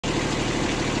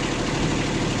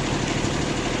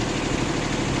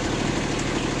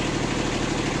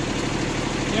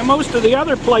most of the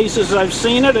other places I've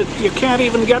seen it, you can't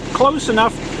even get close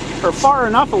enough or far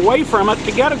enough away from it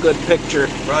to get a good picture.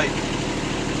 Right.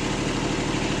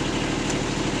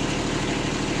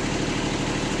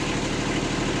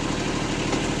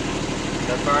 Is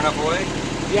that far enough away?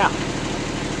 Yeah.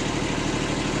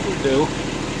 Will do.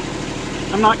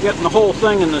 I'm not getting the whole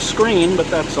thing in the screen, but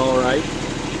that's all right.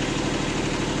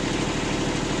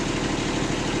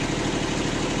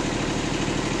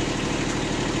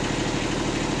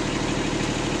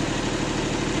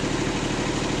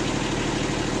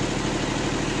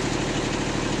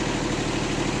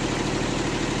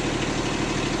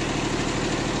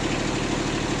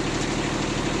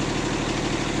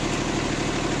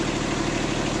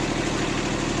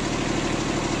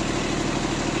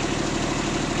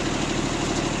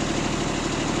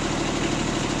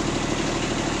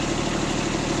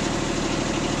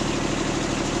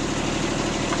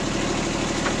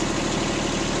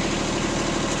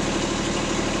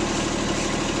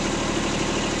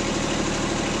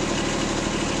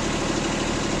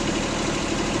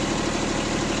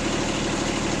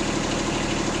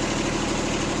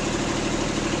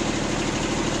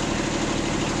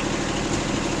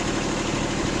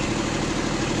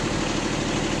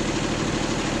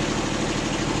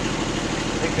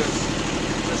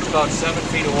 About 7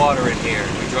 feet of water in here.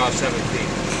 We draw 7 feet.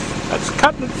 That's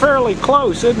cutting it fairly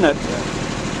close, isn't it? Yeah.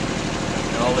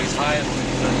 And all these high and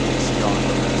these gone.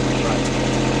 Right.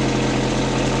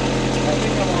 I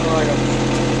think I'm all right on this.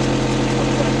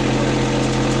 I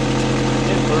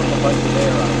did burn a bunch of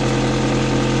air out.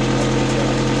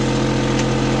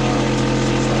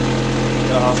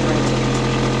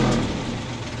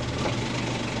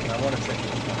 I want to check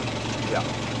this one. Yeah. I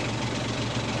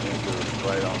think we're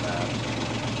right on that.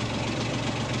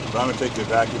 But I'm going to take the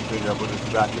vacuum cleaner, put this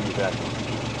vacuum in the vacuum.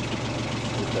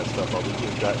 Get that stuff up. We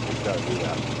just got to do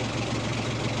that.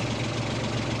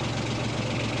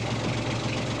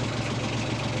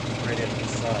 Right into the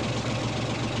sun.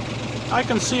 I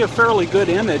can see a fairly good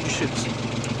image. It's,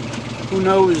 who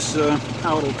knows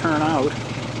how it'll turn out.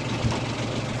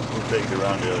 We'll take it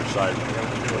around the other side.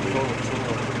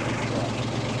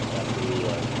 After we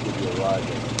give you a ride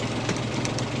there.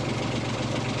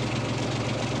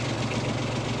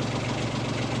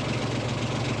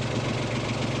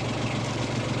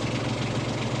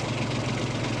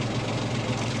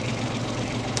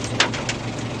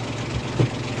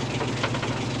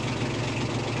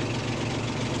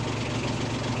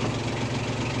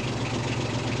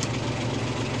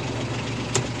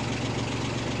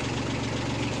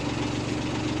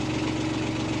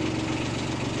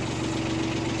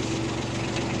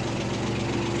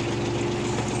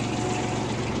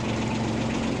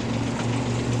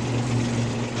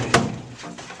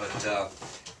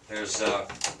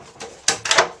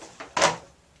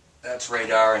 That's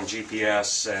radar and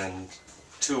GPS and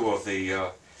two of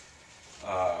the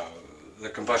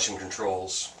combustion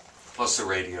controls, plus the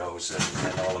radios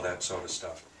and all of that sort of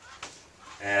stuff.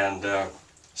 And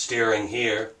steering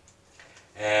here,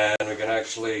 and we can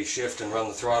actually shift and run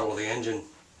the throttle of the engine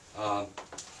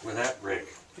with that rig.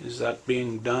 Is that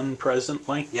being done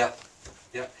presently? Yeah,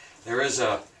 yeah. There is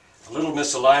a little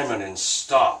misalignment in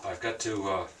stop. I've got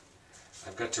to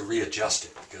readjust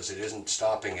it because it isn't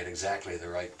stopping at exactly the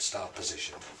right stop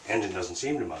position. Engine doesn't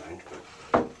seem to mind,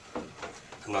 but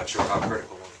I'm not sure how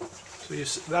critical. So you,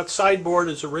 that sideboard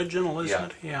is original,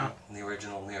 isn't it? Yeah. The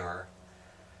original mirror.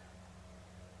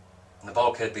 And the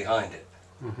bulkhead behind it.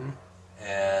 Mm-hmm.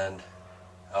 And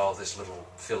this little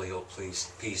filial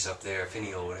piece up there,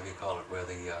 finial, whatever you call it, where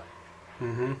the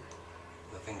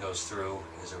the thing goes through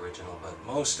is original. But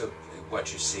most of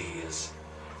what you see is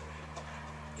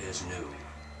new,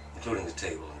 including the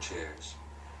table and chairs.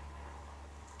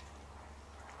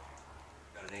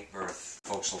 Got an 8-berth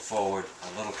forecastle forward,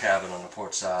 a little cabin on the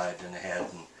port side, and a head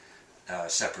and a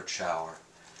separate shower,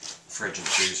 fridge and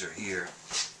freezer here.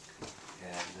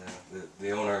 And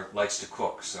the owner likes to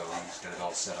cook, so he's got it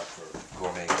all set up for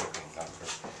gourmet cooking, not for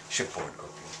shipboard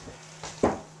cooking.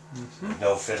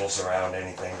 No fiddles around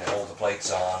anything to hold the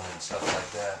plates on and stuff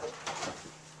like that.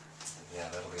 Yeah,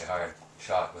 that'll be a hard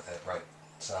shot with that bright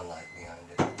sunlight behind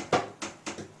it.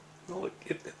 Well,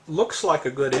 it looks like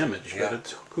a good image, but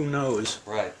it's, who knows?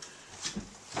 Right.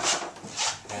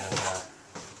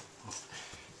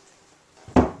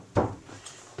 And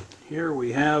here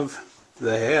we have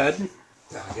the head.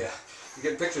 oh yeah, you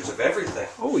get pictures of everything.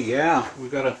 Oh yeah,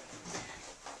 we've got to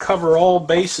cover all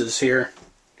bases here.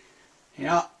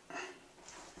 Yeah.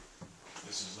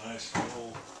 This is nice.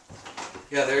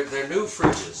 Yeah, they're new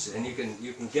fridges, and you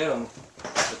can get them.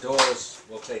 The doors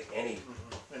will take any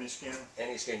Any skin?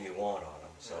 any skin you want on them.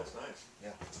 So that's nice.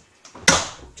 yeah.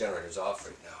 Generator's off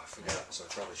right now. I forgot, so I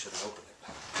probably shouldn't open it.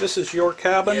 This is your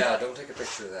cabin? Yeah, don't take a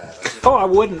picture of that. Oh, I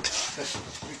wouldn't.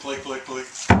 Click.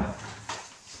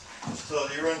 So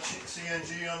you run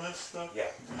CNG on this stuff?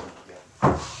 Yeah.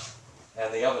 Yeah.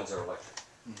 And the ovens are electric.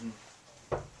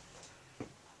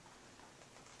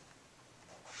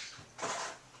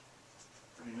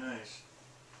 Pretty nice.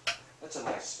 That's a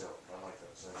nice stove. I like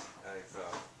those.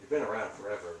 They've been around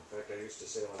forever. In fact, I used to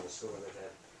sail on the schooner that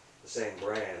had the same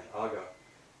brand, Aga,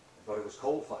 but it was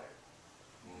coal-fired.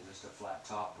 Just a flat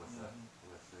top with the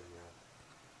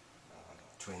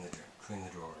between the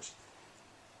drawers.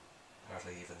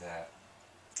 Hardly even that.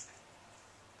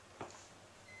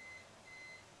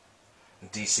 The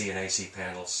DC and AC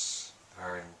panels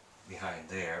are behind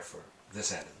there for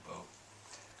this end of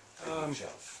the boat.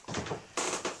 Shelf.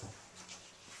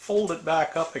 Fold it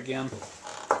back up again.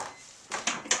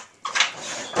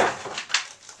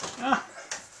 Ah,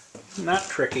 isn't that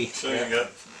tricky? So you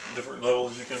got different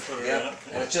levels you can put it Yeah,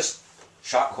 at. and it's just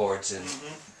shock cords, and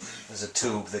there's a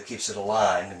tube that keeps it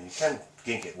aligned, and you can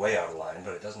yank it way out of line,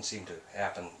 but it doesn't seem to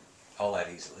happen all that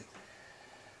easily.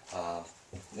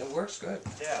 It works good.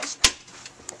 Yeah.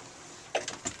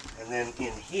 And then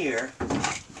in here,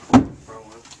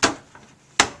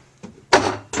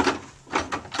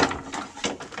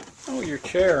 Oh, your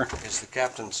chair. is the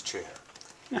captain's chair.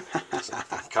 So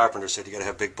the carpenter said you got to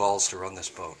have big balls to run this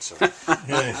boat. So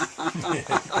Yeah.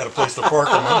 Got a place to park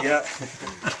them. Huh? yeah.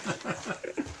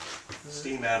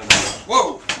 Steam out of it.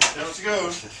 Whoa! Down it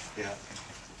goes. Yeah.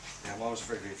 Yeah, I'm always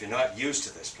afraid if you're not used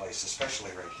to this place,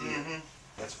 especially right here,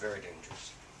 that's very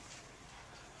dangerous.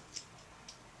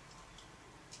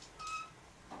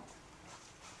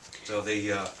 So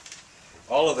the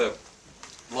all of the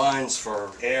lines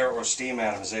for air or steam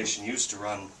atomization used to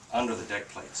run under the deck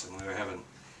plates, and we were having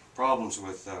problems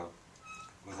with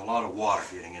a lot of water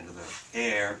getting into the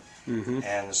air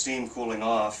and the steam cooling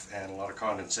off, and a lot of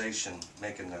condensation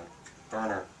making the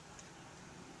burner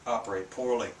operate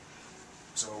poorly.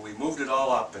 So we moved it all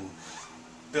up and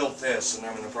built this, and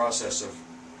I'm in the process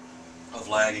of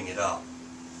lagging it up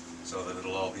so that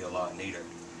it'll all be a lot neater.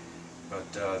 But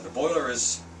the boiler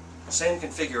is the same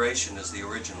configuration as the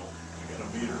original. I got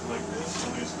a meter like this,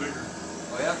 only it's bigger.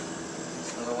 Oh yeah?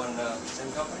 Another one,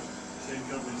 same company? Same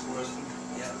company's Weston.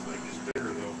 Yeah. I think it's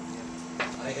bigger though.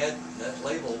 I had, that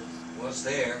label was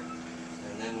there,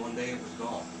 and then one day it was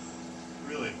gone.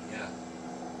 Really? Yeah.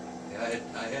 Yeah,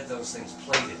 I had those things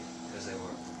plated because they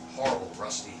were horrible,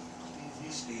 rusty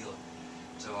steel.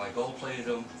 So I gold plated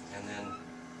them and then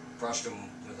brushed them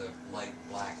with a light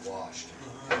black wash.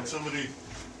 And somebody,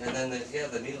 And then the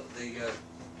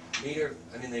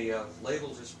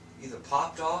label just either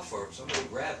popped off or somebody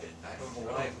grabbed it. I don't know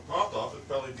well, why. if it popped off, it'd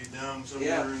probably be down somewhere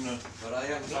Yeah, in the... but I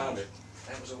haven't found it.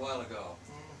 That was a while ago,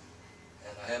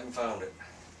 and I haven't found it.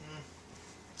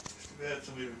 It's too bad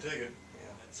somebody would take it.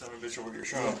 Yeah. Somebody bitch over your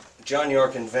shop. John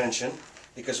York invention,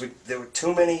 because there were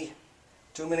too many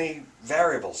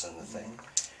variables in the thing,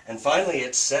 and finally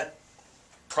it's set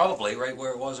probably right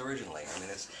where it was originally. I mean,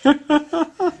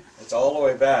 it's all the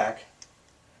way back,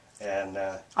 and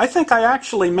I think I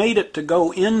actually made it to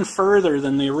go in further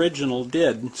than the original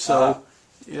did, so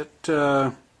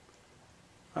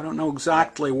I don't know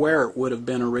exactly where it would have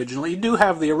been originally. You do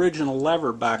have the original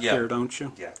lever back there, don't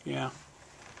you? Yeah. Yeah.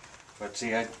 But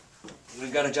see, we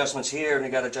got adjustments here and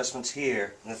we got adjustments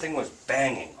here, and the thing was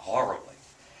banging horribly.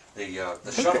 The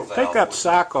shuttle valve. Take that would,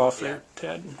 sack off there,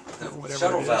 Ted. The whatever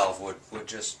shuttle it is. valve would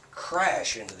just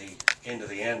crash into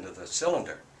the end of the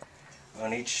cylinder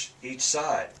on each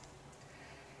side.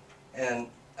 And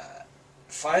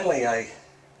finally, I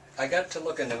got to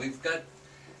look into. We've got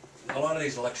a lot of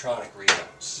these electronic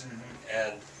readouts,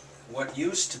 and what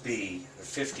used to be a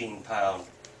 15-pound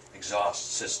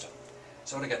exhaust system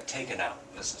sort of got taken out.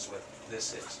 This is what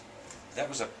this is. That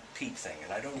was a Pete thing,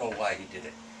 and I don't know why he did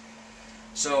it.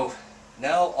 So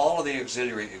now all of the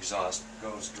auxiliary exhaust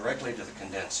goes directly to the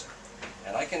condenser,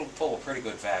 and I can pull a pretty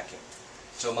good vacuum.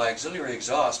 So my auxiliary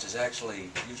exhaust is actually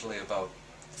usually about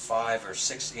 5 or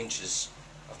 6 inches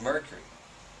of mercury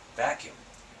vacuum,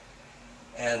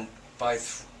 and by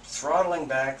throttling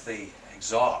back the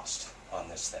exhaust on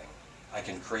this thing, I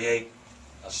can create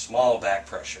a small back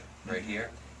pressure right here,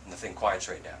 and the thing quiets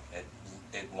right down.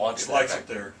 It wants that likes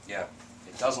vacuum. it there. Yeah,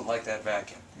 it doesn't like that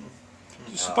vacuum.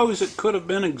 Do you suppose it could have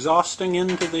been exhausting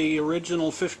into the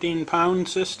original 15-pound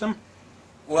system?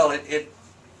 Well, it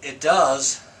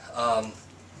does.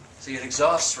 See, it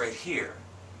exhausts right here,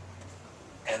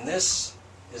 and this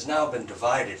has now been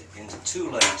divided into 2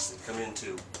 legs that come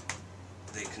into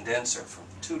the condenser from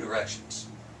 2 directions.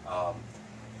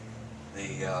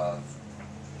 The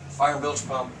fire and bilge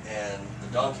pump and the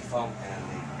donkey pump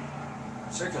and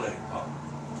the circulating pump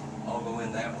all go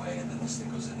in that way, and then this thing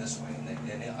goes in this way.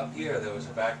 And up here there was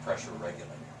a back pressure regulator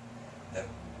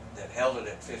that held it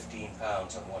at 15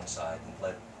 pounds on one side and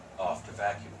led off to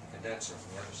vacuum the condenser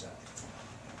from the other side.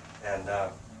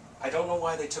 And I don't know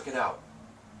why they took it out,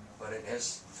 but it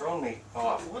has thrown me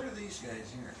off. What are these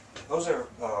guys here? Those are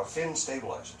fin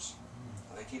stabilizers.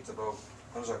 They keep the boat.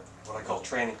 Those are what I call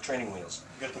training wheels.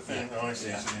 You got the fin. Oh, I see.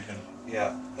 Yeah. So you can.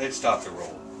 Yeah, they'd stop the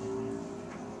roll.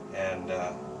 And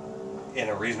in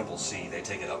a reasonable sea, they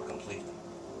take it up completely.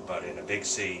 But in a big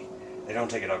sea, they don't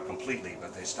take it up completely,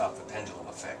 but they stop the pendulum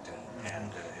effect,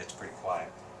 and it's pretty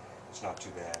quiet. It's not too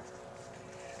bad.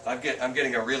 I'm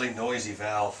getting a really noisy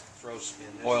valve. Throws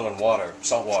oil and water,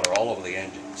 salt water, all over the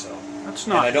engine. So That's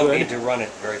and not I don't good. need to run it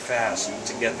very fast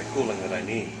to get the cooling that I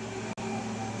need.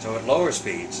 So at lower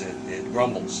speeds, it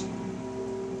grumbles.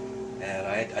 And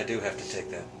I do have to take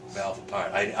that valve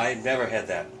apart. I never had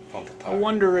that pump I apart.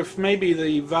 wonder if maybe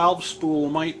the valve spool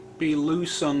might be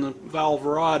loose on the valve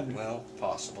rod. Well,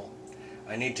 possible.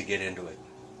 I need to get into it.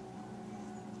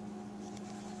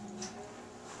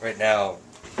 Right now,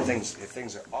 if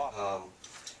things are off.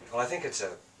 Well, I think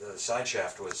the side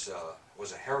shaft was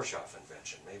a Herreshoff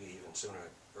invention, maybe even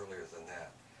earlier than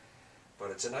that. But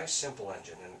it's a nice, simple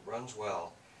engine, and it runs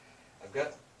well. I've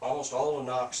got almost all the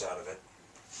knocks out of it.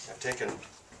 I've taken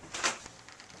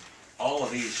all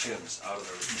of these shims out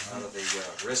of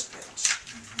the wrist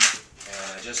pins,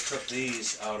 and I just took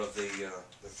these out of the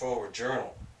forward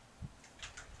journal.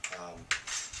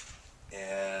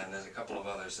 And there's a couple of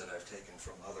others that I've taken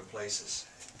from other places,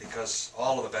 because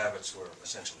all of the Babbitts were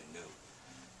essentially new.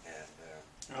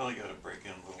 And Well, you got to break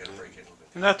in a little got to bit. break it a little bit.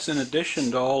 And that's in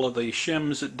addition to all of the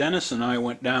shims that Dennis and I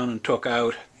went down and took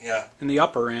out, Yeah. in the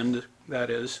upper end, that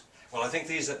is. Well, I think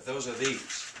those are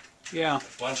these. Yeah.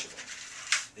 A bunch of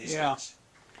them. These Yeah. ones.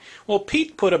 Well,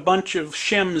 Pete put a bunch of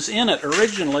shims in it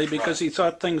originally because Right. he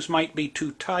thought things might be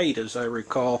too tight, as I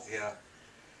recall. Yeah.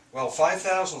 Well,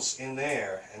 5,000ths in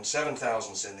there and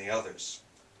 7,000ths in the others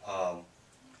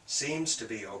seems to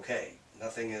be okay.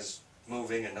 Nothing is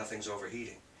moving and nothing's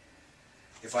overheating.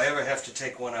 If I ever have to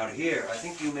take one out of here, I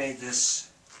think you made this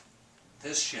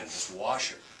shim, this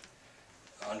washer,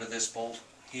 under this bolt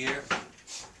here,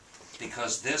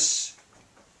 because this,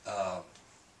 I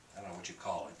don't know what you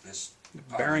call it, this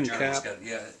Bearing journal's cap. got,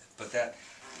 yeah, but that,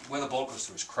 where the bolt goes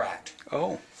through is cracked.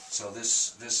 Oh, So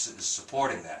this is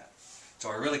supporting that. So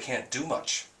I really can't do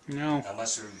much no.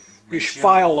 unless you You should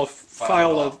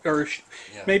or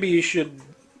Yeah. maybe you should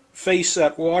face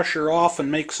that washer off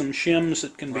and make some shims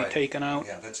that can be Right. taken out.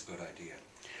 Yeah, that's a good idea.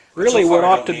 Really, so far what I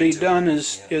ought don't to need be to. done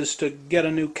is Yeah. is to get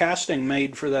a new casting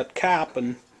made for that cap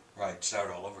and Right,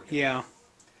 start all over again. yeah,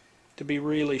 to be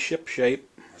really shipshape.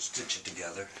 Or stitch it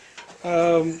together.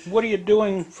 What are you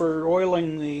doing for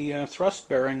oiling the thrust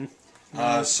bearing?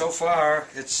 So far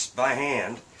it's by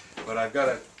hand, but I've got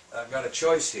a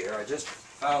choice here. I just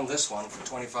found this one for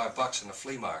 25 bucks in the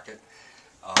flea market.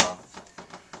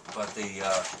 But the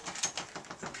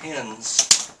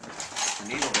pins, the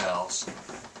needle valves,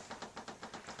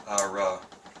 are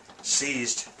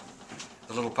seized.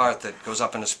 The little part that goes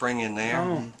up in the spring in there.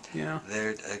 Oh, yeah.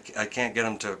 I can't get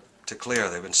them to clear.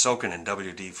 They've been soaking in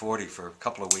WD-40 for a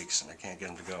couple of weeks, and I can't get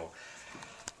them to go.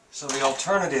 So the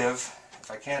alternative,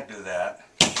 if I can't do that,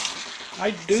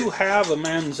 I do have a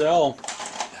Mansell,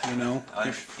 you know.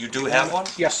 you do have one?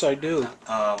 Yes, I do.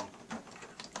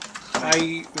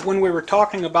 When we were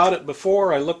talking about it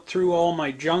before, I looked through all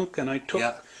my junk and I took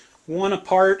Yeah. one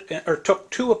apart, or took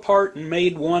two apart and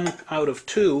made one out of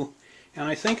two, and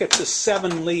I think it's a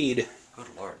 7 lead. Good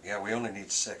Lord, yeah, we only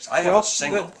need 6. I have a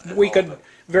single. at we home, could but-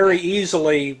 very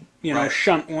easily, you know, Right.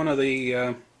 shunt one of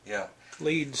the Yeah.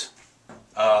 leads.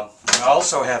 I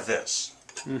also have this,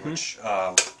 which,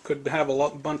 Could have a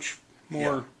bunch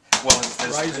more. well,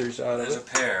 there's, risers out of there's it.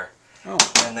 a pair, Oh,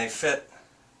 and they fit.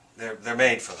 They're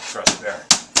made for the thrust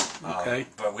bearing. okay.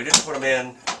 But we didn't put them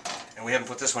in, and we haven't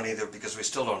put this one either because we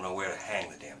still don't know where to hang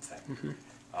the damn thing.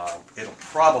 It'll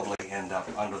probably end up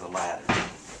under the ladder.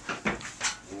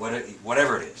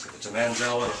 Whatever it is, if it's a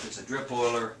Mansell or if it's a drip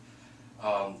oiler,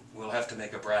 we'll have to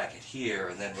make a bracket here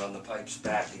and then run the pipes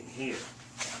back in here.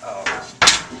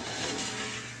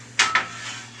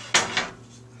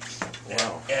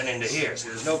 And into here. So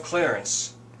there's no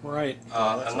clearance Right.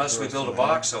 unless we build a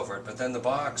box over it, but then the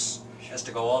box has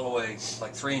to go all the way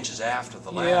like 3 inches after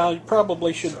the ladder. Yeah, you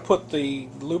probably should put the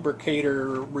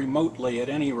lubricator remotely at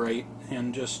any rate,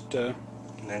 and just And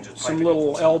then just pipe some it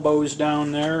little in. elbows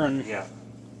down there and Yeah.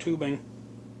 tubing.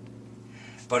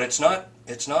 But it's not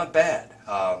bad.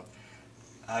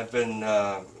 I've been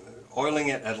oiling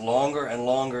it at longer and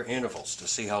longer intervals to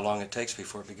see how long it takes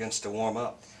before it begins to warm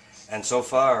up. And so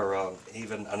far,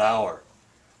 even an hour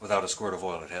without a squirt of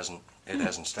oil, it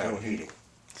hasn't started heating.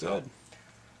 Good.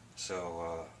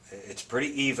 So it's pretty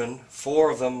even.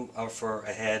 4 of them are for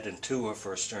a head and 2 are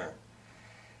for a stern.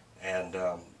 And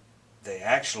they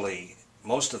actually,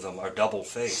 most of them are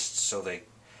double-faced, so they,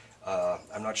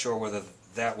 I'm not sure whether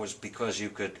that was because you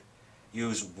could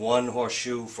use one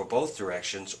horseshoe for both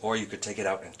directions, or you could take it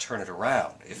out and turn it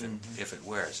around if it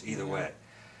wears. Either way.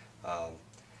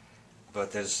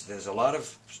 But there's a lot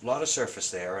of surface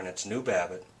there, and it's new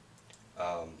Babbitt,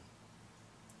 and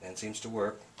it seems to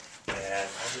work. And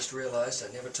I just realized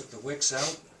I never took the wicks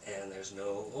out, and there's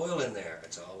no oil in there.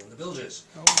 It's all in the bilges.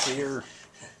 Oh dear.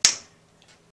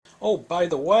 Oh, by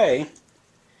the way,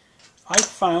 I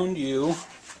found you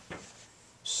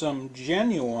some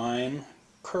genuine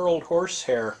curled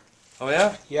horsehair. Oh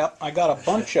yeah? Yep, I got a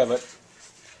bunch of it.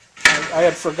 I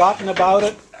had forgotten about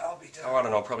it. Oh, I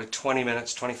don't know, probably 20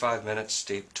 minutes, 25 minutes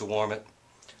to warm it.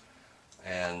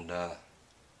 And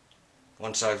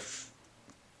once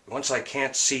I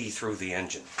can't see through the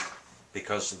engine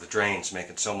because of the drains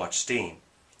making so much steam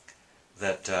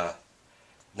that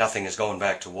nothing is going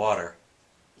back to water,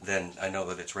 then I know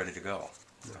that it's ready to go.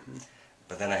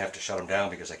 But then I have to shut them down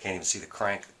because I can't even see the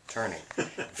crank turning.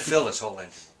 Fill this whole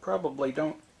engine. Probably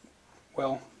don't,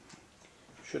 well,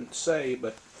 shouldn't say,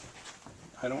 but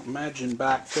I don't imagine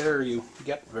back there you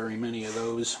get very many of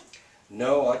those.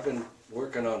 No, I've been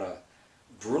working on a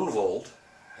Brunvold.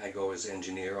 I go as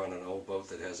engineer on an old boat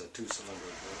that has a 2-cylinder.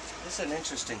 This is an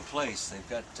interesting place. They've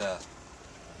got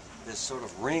this sort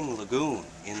of ring lagoon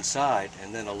inside,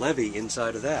 and then a levee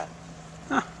inside of that.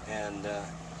 Huh. And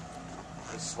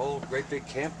this whole great big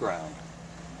campground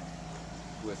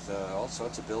with all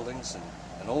sorts of buildings and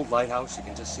an old lighthouse. You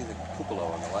can just see the cupola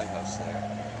on the lighthouse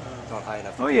there. Not high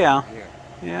enough to get yeah. from here.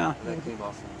 Yeah. And that came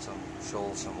off from some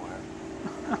shoal somewhere.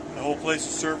 The whole place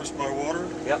is serviced by water?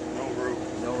 Yep. No road.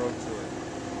 No road to it.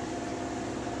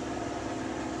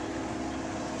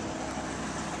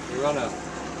 We're on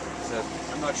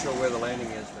I'm not sure where the landing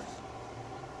is, but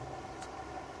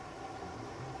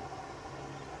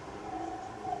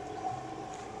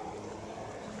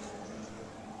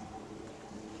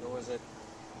so was it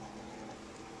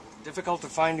difficult to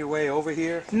find your way over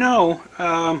here? No,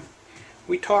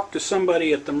 we talked to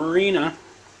somebody at the marina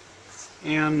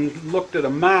and looked at a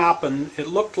map, and it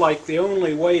looked like the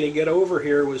only way to get over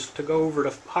here was to go over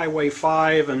to Highway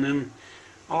 5 and then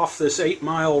off this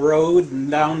 8-mile road and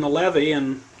down the levee,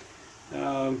 and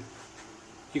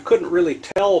you couldn't really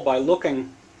tell by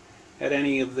looking at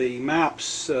any of the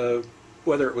maps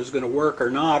whether it was going to work or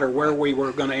not, or where we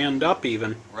were going to end up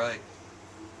even. Right.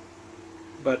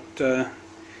 But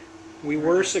we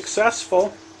were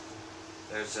successful.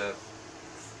 There's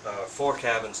 4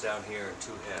 cabins down here and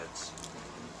 2 heads.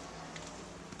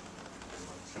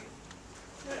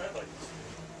 Yeah, I'd like to see it.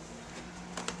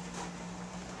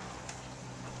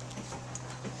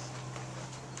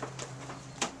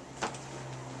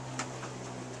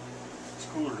 It's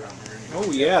cooler down here anyway.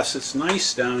 Oh yes, it's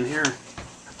nice down here.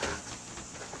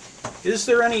 Is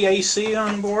there any AC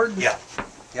on board? Yeah.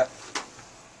 Yep.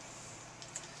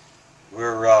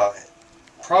 We're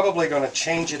probably going to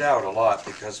change it out a lot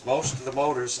because most of the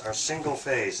motors are single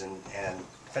phase, and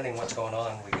depending on what's going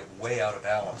on, we get way out of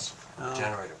balance with the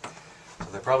generator. So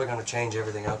they're probably going to change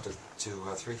everything out to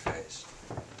 3-phase.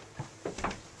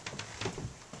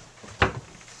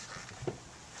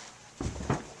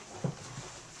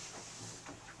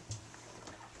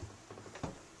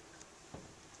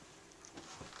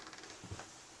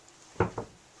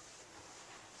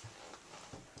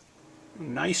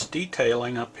 Nice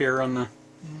detailing up here on the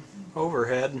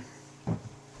overhead. I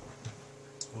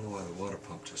don't know why the water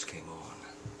pump just came on.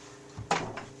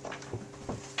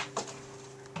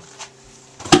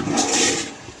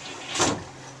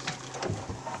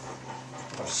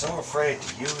 I'm so afraid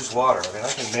to use water. I mean, I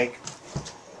can make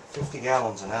 50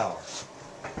 gallons an hour.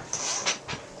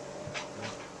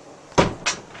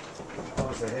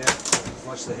 Flush the head,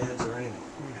 flush the heads or anything.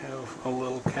 We have a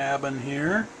little cabin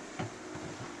here.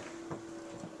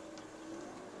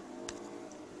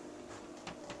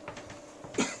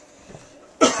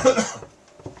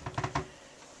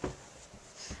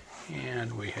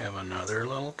 And we have another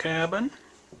little cabin.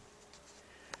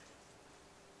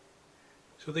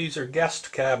 So these are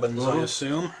guest cabins, I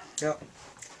assume. Yep.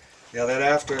 Yeah, that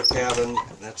after cabin,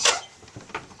 that's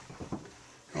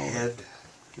head,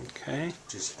 Okay.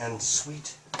 which is en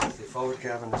suite. The forward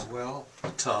cabin as well. A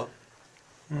tub.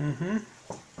 Mm-hmm.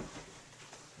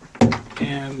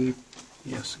 And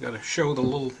yes, got to show the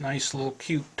little nice little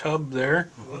cute tub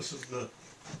there. Well, this is the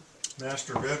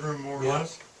master bedroom, more or Yeah.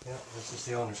 less. Yeah, this is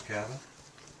the owner's cabin.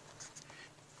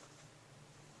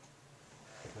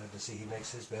 Glad to see he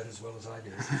makes his bed as well as I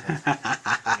do.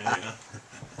 Yeah.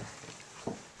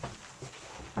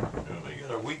 They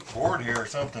got a weak board here or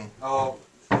something. Oh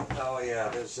yeah,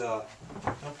 there's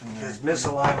Something there.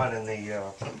 misalignment in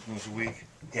the. Something was weak.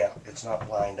 Yeah, it's not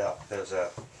lined up. There's a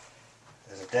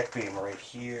deck beam right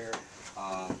here.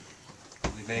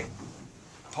 We make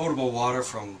potable water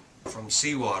from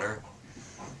seawater,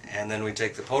 and then we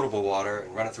take the potable water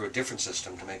and run it through a different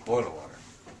system to make boiler water.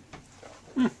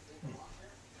 So.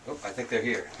 Oh, I think they're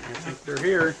here. I think they're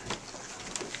here.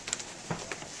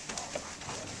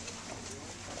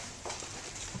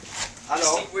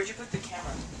 Hello. Steve, where'd you put the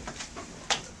camera?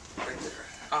 Right there.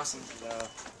 Awesome.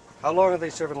 How long are they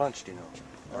serving lunch? Do you know?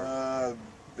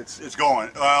 It's going.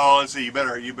 Well, let's see. You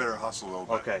better hustle a little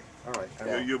bit. Okay. All right.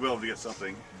 Yeah. You'll be able to get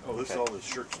something. Oh, this is all this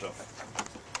shirt stuff.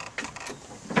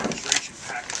 Registration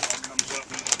package all comes up.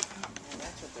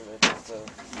 That's what they were. The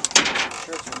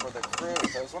shirts were for the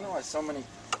cruise. I was wondering why so many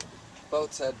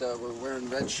boats were wearing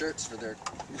red shirts for their.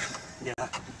 Yeah.